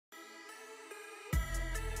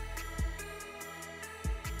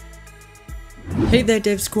Hey there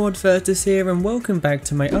Dev Squad, Virtus here and welcome back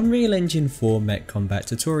to my Unreal Engine 4 Mech Combat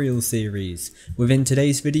tutorial series. Within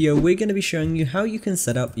today's video we're going to be showing you how you can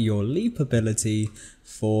set up your leap ability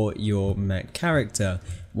for your mech character.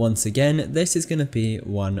 Once again, this is going to be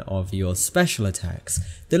one of your special attacks.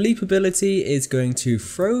 The leap ability is going to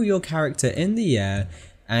throw your character in the air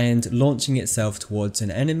and launching itself towards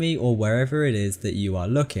an enemy or wherever it is that you are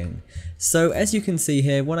looking. So as you can see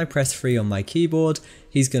here, when I press 3 on my keyboard,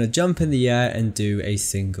 he's going to jump in the air and do a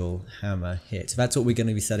single hammer hit. That's what we're going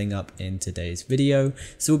to be setting up in today's video.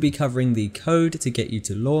 So we'll be covering the code to get you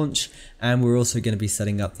to launch, and we're also going to be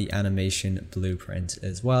setting up the animation blueprint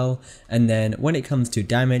as well. And then when it comes to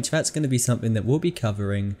damage, that's going to be something that we'll be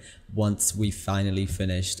covering once we've finally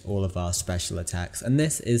finished all of our special attacks. And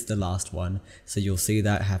this is the last one, so you'll see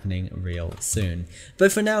that happening real soon.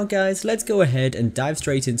 But for now guys, let's go ahead and dive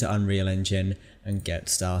straight into Unreal Engine and get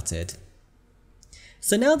started.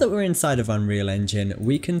 So now that we're inside of Unreal Engine,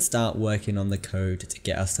 we can start working on the code to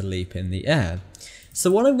get us to leap in the air. So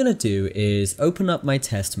what I'm going to do is open up my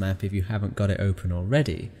test map if you haven't got it open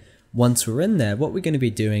already. Once we're in there, what we're going to be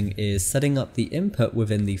doing is setting up the input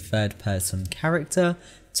within the third person character,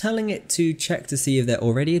 telling it to check to see if they're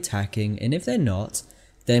already attacking, and if they're not,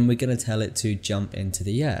 then we're going to tell it to jump into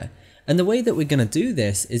the air. And the way that we're going to do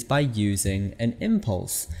this is by using an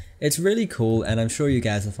impulse. It's really cool, and I'm sure you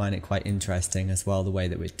guys will find it quite interesting as well, the way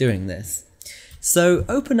that we're doing this. So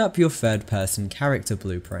open up your third person character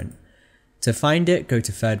blueprint. To find it, go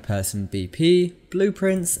to third person BP,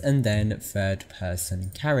 blueprints, and then third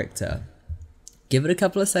person character. Give it a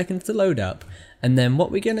couple of seconds to load up, and then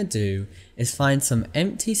what we're going to do is find some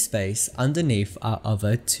empty space underneath our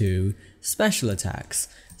other two special attacks.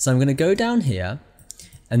 So I'm going to go down here,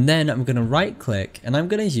 and then I'm going to right click and I'm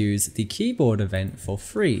going to use the keyboard event for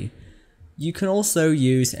free. You can also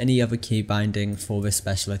use any other key binding for this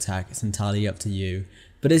special attack, it's entirely up to you.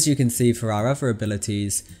 But as you can see for our other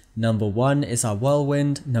abilities, number 1 is our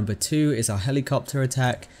whirlwind, number 2 is our helicopter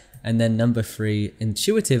attack, and then number 3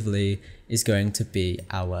 intuitively is going to be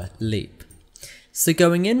our leap. So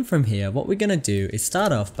going in from here, what we're going to do is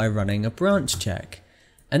start off by running a branch check.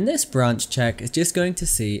 And this branch check is just going to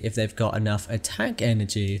see if they've got enough attack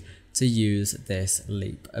energy to use this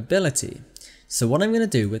leap ability. So what I'm going to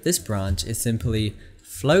do with this branch is simply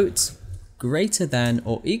float greater than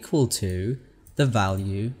or equal to the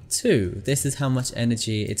value 2. This is how much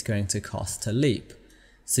energy it's going to cost to leap.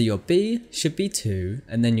 So your B should be 2,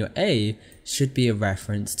 and then your A should be a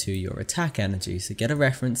reference to your attack energy. So get a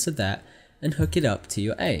reference to that and hook it up to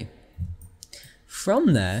your A.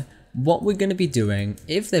 From there, what we're going to be doing,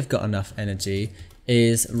 if they've got enough energy,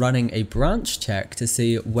 is running a branch check to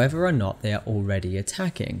see whether or not they are already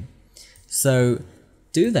attacking. So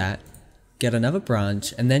do that, get another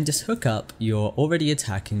branch, and then just hook up your already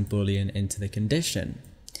attacking boolean into the condition.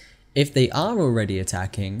 If they are already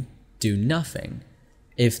attacking, do nothing.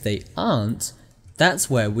 If they aren't, that's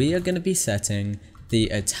where we are going to be setting the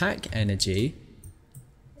attack energy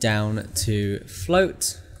down to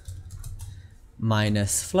float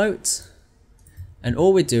minus float, and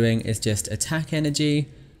all we're doing is just attack energy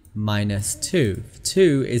minus 2.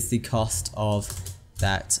 2 is the cost of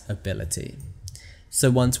that ability. So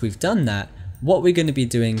once we've done that, what we're going to be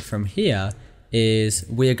doing from here is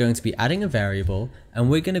we are going to be adding a variable, and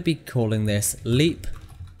we're going to be calling this leap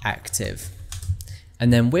active.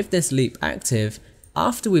 And then with this leap active,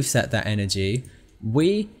 after we've set that energy,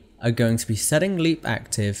 we are going to be setting leap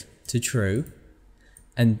active to true.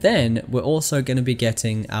 And then we're also going to be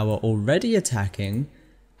getting our already attacking,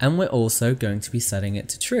 and we're also going to be setting it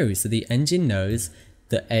to true. So the engine knows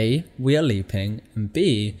that A, we are leaping, and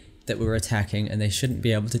B, that we're attacking, and they shouldn't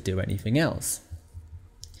be able to do anything else.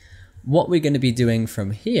 What we're going to be doing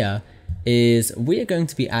from here is we are going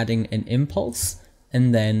to be adding an impulse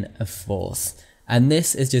and then a force. And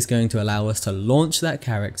this is just going to allow us to launch that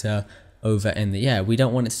character over in the air. We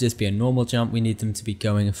don't want it to just be a normal jump, we need them to be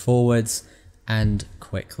going forwards and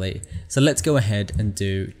quickly. So let's go ahead and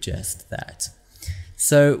do just that.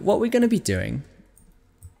 So what we're going to be doing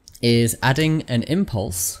is adding an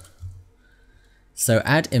impulse. So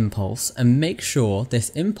add impulse and make sure this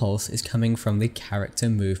impulse is coming from the character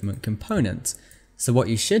movement component. So what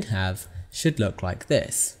you should have should look like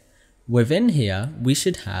this. Within here we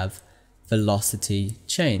should have velocity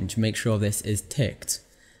change. Make sure this is ticked.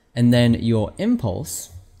 And then your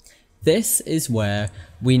impulse, this is where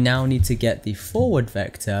we now need to get the forward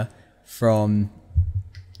vector from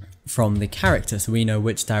the character, so we know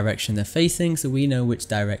which direction they're facing, so we know which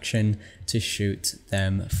direction to shoot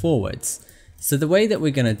them forwards. So the way that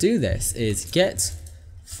we're going to do this is get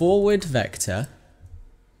forward vector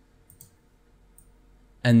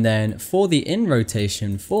And then for the in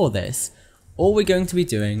rotation for this, all we're going to be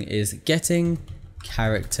doing is getting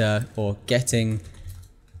character or getting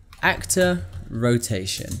actor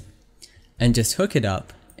rotation and just hook it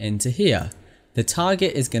up into here. The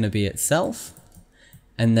target is going to be itself,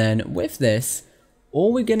 and then with this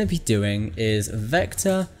all we're going to be doing is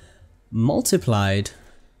vector multiplied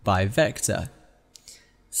by vector.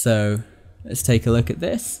 So let's take a look at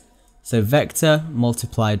this. So vector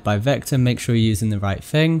multiplied by vector, make sure you're using the right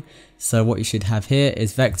thing. So what you should have here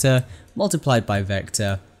is vector multiplied by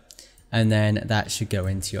vector, and then that should go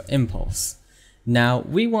into your impulse. Now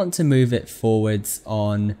we want to move it forwards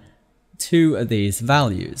on 2 of these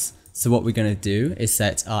values. So what we're going to do is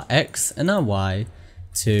set our X and our Y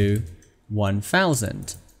to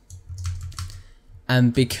 1000.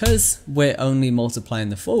 And because we're only multiplying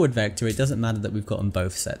the forward vector, it doesn't matter that we've got them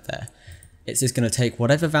both set there. It's just going to take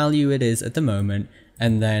whatever value it is at the moment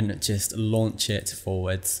and then just launch it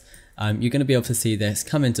forwards. You're going to be able to see this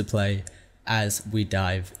come into play as we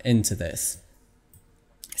dive into this.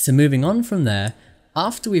 So moving on from there,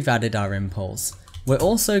 after we've added our impulse, we're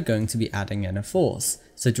also going to be adding in a force.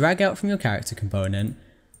 So drag out from your character component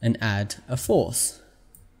and add a force.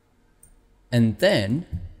 And then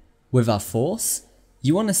with our force,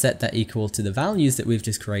 you want to set that equal to the values that we've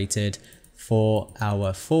just created for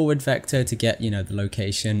our forward vector to get, the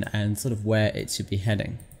location and sort of where it should be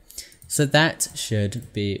heading. So that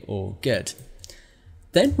should be all good.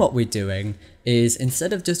 Then what we're doing is,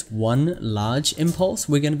 instead of just one large impulse,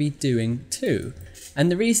 we're going to be doing 2.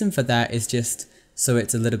 And the reason for that is just so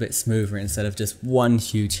it's a little bit smoother instead of just one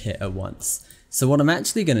huge hit at once. So what I'm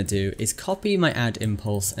actually going to do is copy my add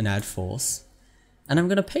impulse and add force, and I'm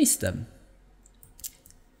going to paste them.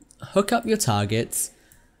 Hook up your targets,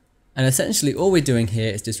 and essentially all we're doing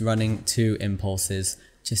here is just running 2 impulses.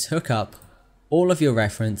 Just hook up all of your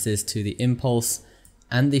references to the impulse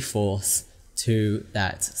and the force to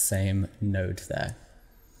that same node there.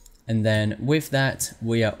 And then with that,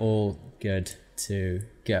 we are all good to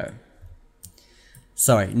go.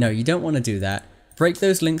 Sorry, no, you don't want to do that. Break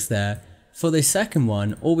those links there. For the second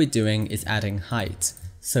one, all we're doing is adding height.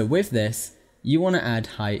 So with this, you want to add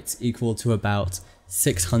height equal to about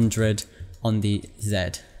 600 on the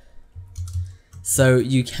Z. So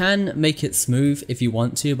you can make it smooth if you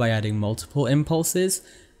want to by adding multiple impulses,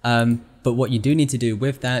 but what you do need to do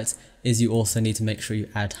with that is you also need to make sure you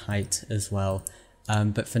add height as well.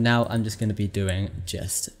 But for now, I'm just going to be doing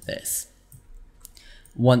just this.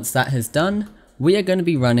 Once that has done, we are going to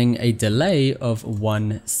be running a delay of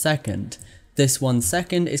 1 second. This 1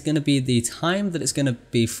 second is going to be the time that it's going to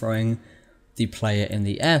be throwing the player in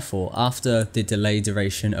the air for. After the delay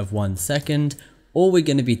duration of 1 second, all we're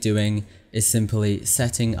going to be doing is simply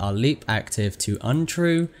setting our leap active to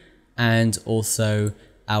untrue and also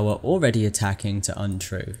our already attacking to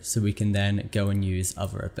untrue, so we can then go and use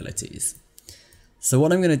other abilities. So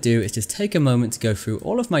what I'm going to do is just take a moment to go through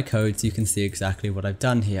all of my code so you can see exactly what I've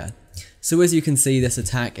done here. So as you can see, this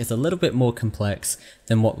attack is a little bit more complex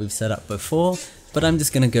than what we've set up before, but I'm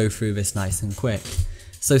just going to go through this nice and quick.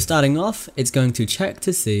 So starting off, it's going to check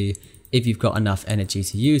to see if you've got enough energy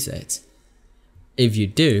to use it. If you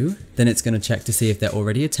do, then it's going to check to see if they're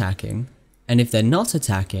already attacking, and if they're not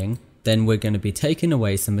attacking, then we're going to be taking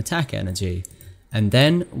away some attack energy. And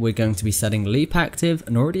then we're going to be setting leap active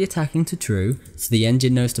and already attacking to true, so the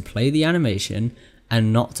engine knows to play the animation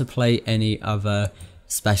and not to play any other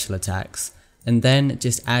special attacks. And then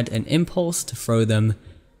just add an impulse to throw them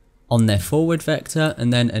on their forward vector,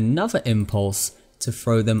 and then another impulse to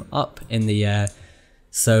throw them up in the air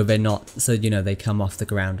so they're not, so they come off the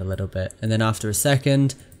ground a little bit. And then after a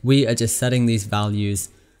second, we are just setting these values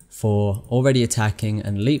for already attacking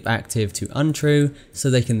and leap active to untrue, so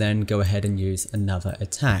they can then go ahead and use another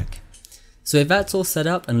attack. So if that's all set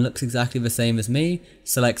up and looks exactly the same as me,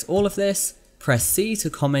 select all of this, press C to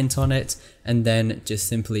comment on it, and then just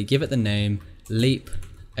simply give it the name leap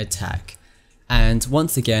attack. And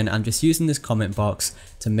once again, I'm just using this comment box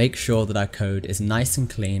to make sure that our code is nice and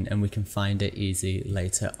clean and we can find it easy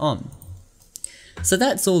later on. So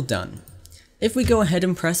that's all done. If we go ahead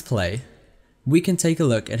and press play, we can take a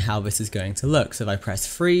look at how this is going to look. So if I press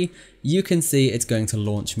 3, you can see it's going to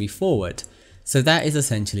launch me forward. So that is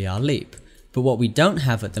essentially our leap. But what we don't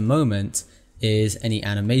have at the moment is any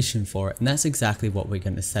animation for it, and that's exactly what we're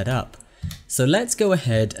going to set up. So let's go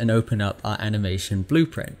ahead and open up our animation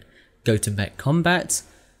blueprint. Go to Mech Combat,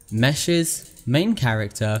 Meshes, Main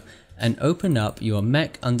Character, and open up your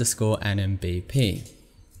Mech_NMBP.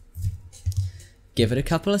 Give it a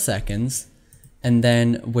couple of seconds, and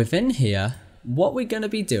then within here, what we're going to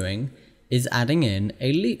be doing is adding in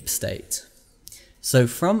a leap state. So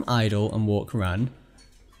from idle and walk run,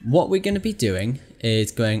 What we're going to be doing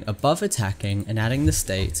is going above attacking and adding the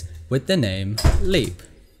state with the name leap.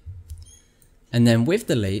 And then with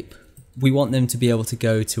the leap, we want them to be able to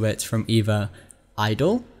go to it from either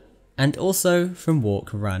idle and also from walk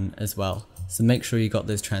run as well. So make sure you got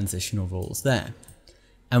those transitional rules there.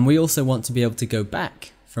 And we also want to be able to go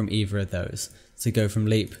back from either of those. So go from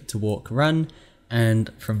leap to walk run and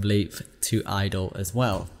from leap to idle as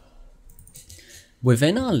well.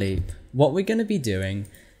 Within our leap, what we're going to be doing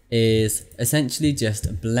is essentially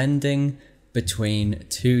just blending between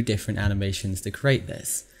two different animations to create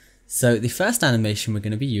this. So the first animation we're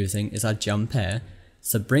going to be using is our jump air.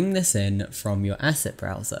 So bring this in from your asset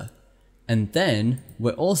browser. And then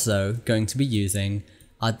we're also going to be using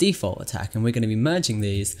our default attack, and we're going to be merging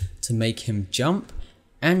these to make him jump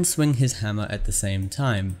and swing his hammer at the same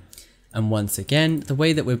time. And once again, the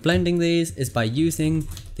way that we're blending these is by using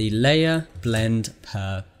the layer blend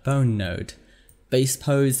per bone node. Base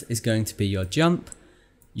pose is going to be your jump,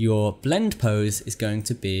 your blend pose is going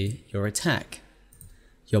to be your attack.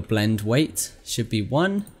 Your blend weight should be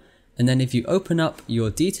 1, and then if you open up your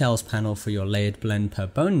details panel for your layered blend per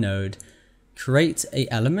bone node, create a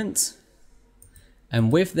element,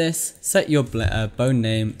 and with this, set your bone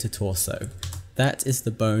name to torso. That is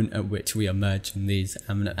the bone at which we are merging these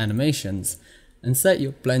animations, and set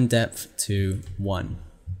your blend depth to 1.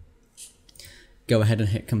 Go ahead and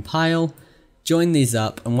hit compile, join these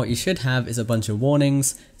up, and what you should have is a bunch of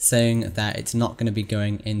warnings saying that it's not going to be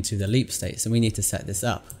going into the leap state, so we need to set this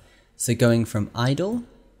up. So going from idle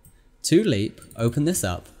to leap, open this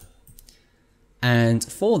up, and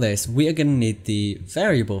for this we are going to need the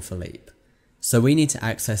variable for leap. So we need to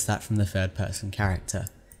access that from the third person character.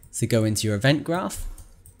 So go into your event graph,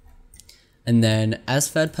 and then as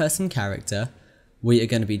third person character, we are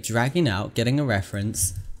going to be dragging out, getting a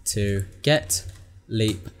reference to get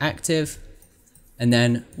leap active, and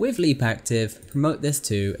then with leap active, promote this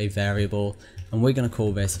to a variable, and we're going to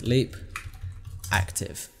call this leap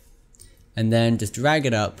active. And then just drag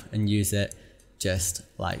it up and use it just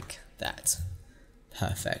like that.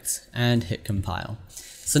 Perfect. And hit compile.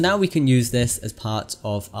 So now we can use this as part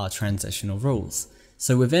of our transitional rules.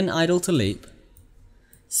 So within idle to leap,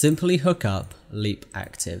 simply hook up leap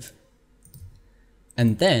active.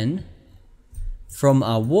 And then from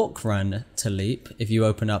our walk run to leap, if you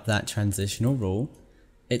open up that transitional rule,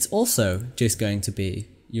 it's also just going to be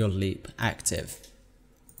your leap active.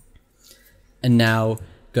 And now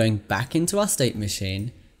going back into our state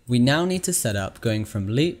machine, we now need to set up going from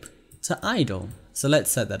leap to idle. So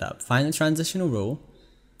let's set that up. Find the transitional rule.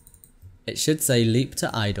 It should say leap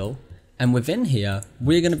to idle. And within here,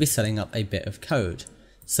 we're going to be setting up a bit of code.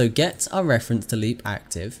 So get our reference to leap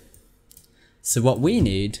active. So what we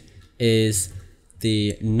need is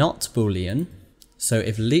the not boolean. So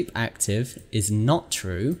if leap active is not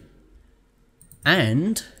true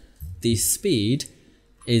and the speed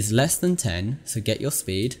is less than 10, so get your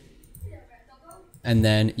speed, and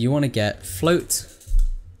then you want to get float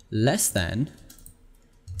less than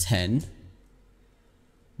 10,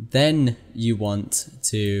 then you want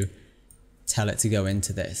to tell it to go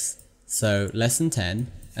into this. So less than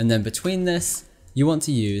 10, and then between this you want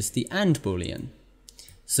to use the and boolean.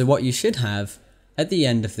 So what you should have at the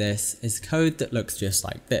end of this is code that looks just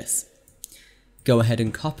like this. Go ahead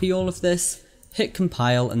and copy all of this, hit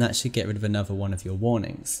compile, and that should get rid of another one of your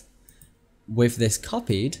warnings. With this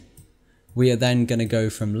copied, we are then going to go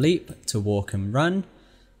from leap to walk and run,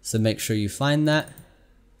 so make sure you find that,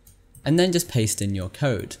 and then just paste in your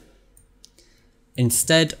code.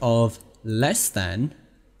 Instead of less than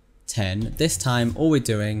 10, this time all we're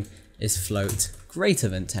doing is float greater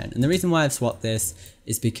than 10. And the reason why I've swapped this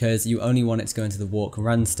is because you only want it to go into the walk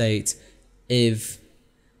run state if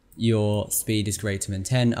your speed is greater than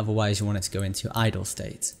 10, otherwise you want it to go into idle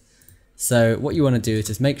state. So what you want to do is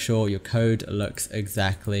just make sure your code looks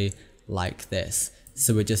exactly like this.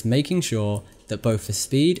 So we're just making sure that both the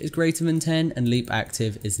speed is greater than 10 and leap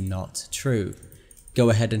active is not true. Go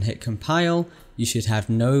ahead and hit compile. You should have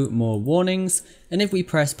no more warnings, and if we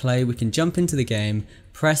press play we can jump into the game,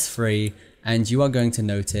 press free, and you are going to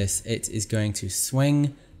notice it is going to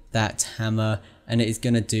swing that hammer and it is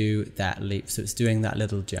going to do that leap. So it's doing that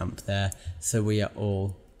little jump there, so we are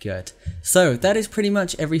all good. So that is pretty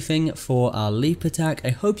much everything for our leap attack. I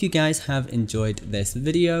hope you guys have enjoyed this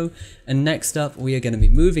video, and next up we are going to be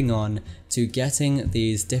moving on to getting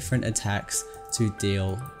these different attacks to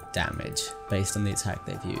deal damage based on the attack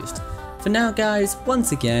they've used. For now guys,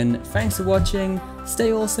 once again, thanks for watching,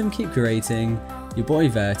 stay awesome, keep creating, your boy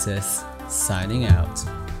Virtus, signing out.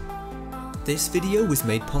 This video was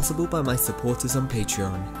made possible by my supporters on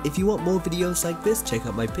Patreon. If you want more videos like this, check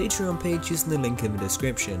out my Patreon page using the link in the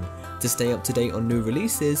description. To stay up to date on new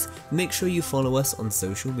releases, make sure you follow us on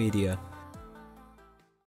social media.